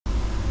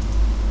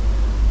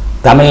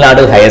Tamil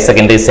Nadu Higher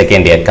Secondary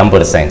Second Year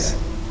Computer Science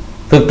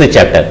 5th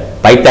Chapter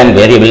Python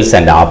Variables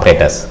and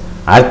Operators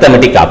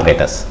Arithmetic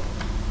Operators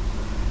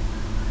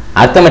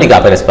Arithmetic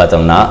Operators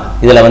பார்த்தோம்னா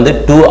இதில் வந்து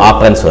 2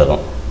 operands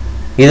வரும்.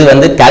 இது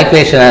வந்து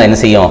calculation என்ன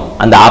செய்யும்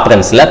அந்த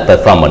operandsல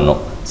perform பண்ணும்.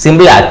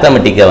 Simple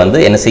arithmetic வந்து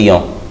என்ன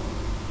செய்யும்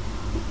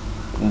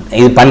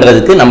இது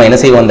பண்றதுக்கு நம்ம என்ன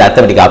செய்வோம் இந்த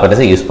arithmetic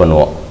operators யூஸ்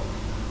பண்ணுவோம்.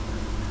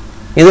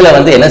 இதில்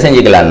வந்து என்ன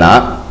செஞ்சுக்கலாம்னா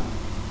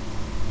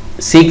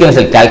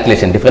sequential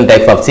calculation different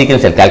type of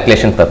sequential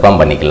calculation perform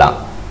பண்ணிக்கலாம்.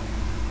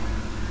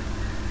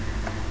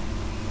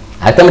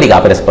 arithmetic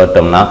operators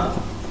பார்த்தோம்னா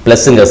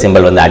 +ங்கற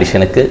symbol வந்து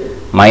additionக்கு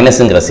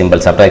மைனஸ்ங்கற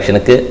symbol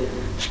சப்ட்ராக்ஷனுக்கு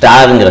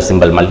ஸ்டார்ங்கற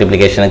symbol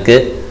மல்டிப்ளிகேஷனுக்கு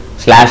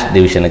slash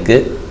டிவிஷனுக்கு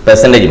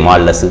percentage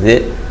மாடுலஸ்க்கு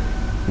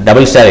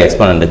double star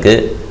எக்ஸ்போனன்ட்க்கு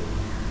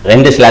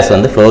ரெண்டு ஸ்லாஷ்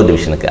வந்து ஃப்ளோர்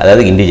டிவிஷனுக்கு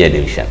அதாவது இன்டிஜர்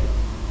டிவிஷன்.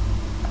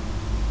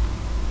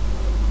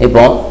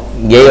 இப்போ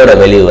a யோட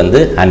வேல்யூ வந்து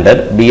 100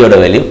 b யோட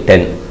வேல்யூ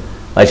 10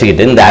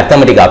 வச்சிட்டு இந்த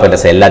அரித்மெடிக்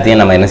ஆபரேட்டர்ஸ் எல்லாத்தையும்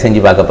நம்ம என்ன செஞ்சு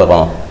பார்க்க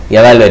போறோம்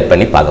எவாலுவேட்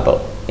பண்ணி பார்க்க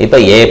போறோம். இப்போ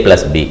a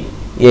 + b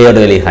a யோட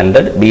வேல்யூ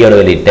 100 b யோட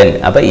வேல்யூ 10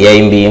 அப்ப a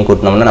யும் b யும்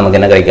கூட்டணும்னா நமக்கு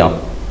என்ன கிடைக்கும்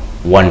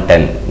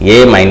 110 a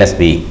minus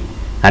b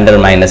 100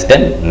 minus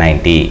 10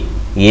 90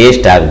 a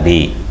star b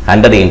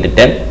 100 into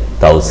 10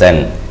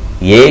 1000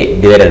 a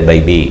divided by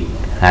b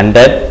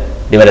 100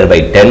 divided by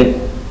 10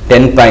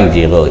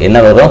 10.0 என்ன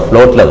வரும்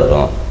floatல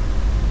வரும்.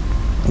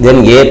 then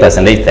a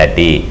percentage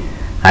 30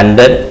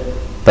 100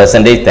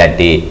 percentage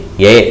 30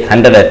 a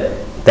 100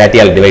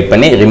 30 all divide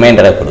பண்ணி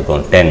ரிமைண்டரை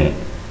கொடுக்கும்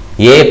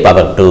 10 a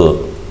power 2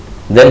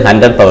 then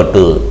 100 power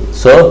 2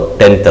 so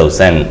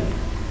 10000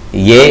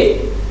 a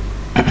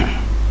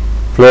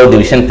floor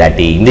division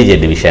 30 integer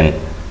division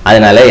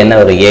அதனால என்ன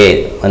ஒரு a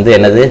வந்து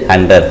என்னது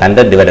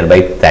 100 divided by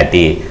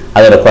 30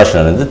 அதோட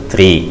கோஷன் வந்து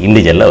 3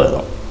 இன்டிஜர்ல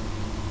வரும்.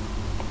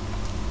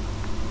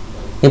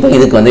 இப்போ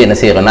இதுக்கு வந்து என்ன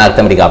செய்யறோம்னா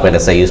arithmetic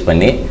operators யூஸ்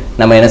பண்ணி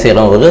நம்ம என்ன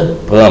செய்றோம் ஒரு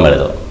ப்ரோகிராம்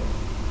எழுதுறோம்.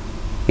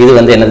 இது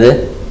வந்து என்னது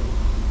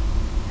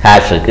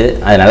ஹாஷ் இருக்கு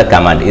அதனால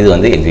கமாண்ட் இது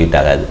வந்து எக்ஸிக்யூட்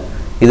ஆகாது.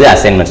 இது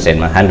அசைன்மென்ட்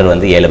ஸ்டேட்மென்ட் 100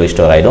 வந்து a ல போய்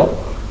ஸ்டோர் ஆயிடும்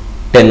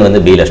 10 வந்து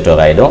b ல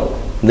ஸ்டோர் ஆயிடும்.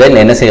 then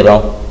என்ன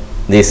செய்றோம்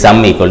the sum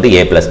equal to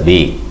a plus b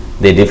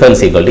the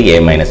difference equal to a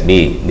minus b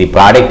the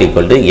product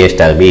equal to a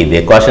star b the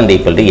quotient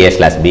equal to a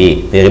slash b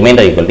the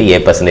remainder equal to a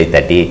percentage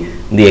 30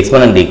 the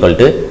exponent equal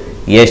to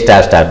a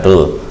star star 2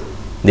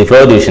 the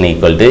floor division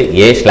equal to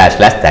a slash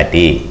slash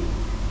 30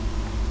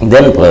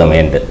 then program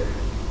end.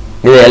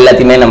 இது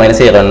எல்லாத்தையுமே நம்ம என்ன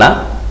செய்றோம்னா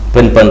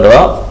print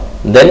பண்றோம்.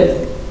 then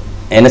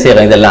என்ன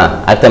செய்றோம் இதெல்லாம்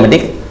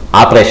arithmetic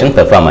operation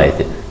perform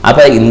ஆயிருக்கு. அப்ப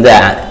இந்த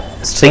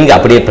string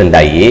அப்படியே பிரிண்ட்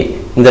ஆகி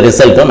இந்த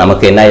ரிசல்ட்டும்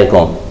நமக்கு என்ன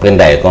ஆயிருக்கும்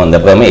பிரிண்ட் ஆயிருக்கும். இந்த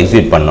ப்ரோகிராமை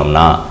எக்ஸிக்யூட்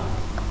பண்ணோம்னா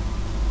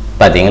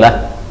பாத்தீங்களா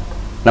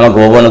நமக்கு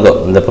ஒவ்வொன்றுக்கும்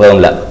இந்த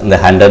ப்ரோகிராம்ல இந்த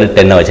 100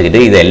 10 வச்சுக்கிட்டு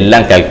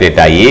இதெல்லாம்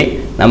கால்குலேட் ஆகி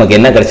நமக்கு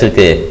என்ன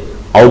கிடைச்சிருக்கு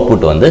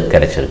அவுட்புட் வந்து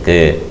கிடைச்சிருக்கு.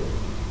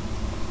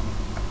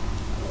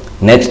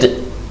 Next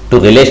to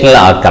relational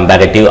R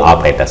comparative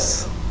operators.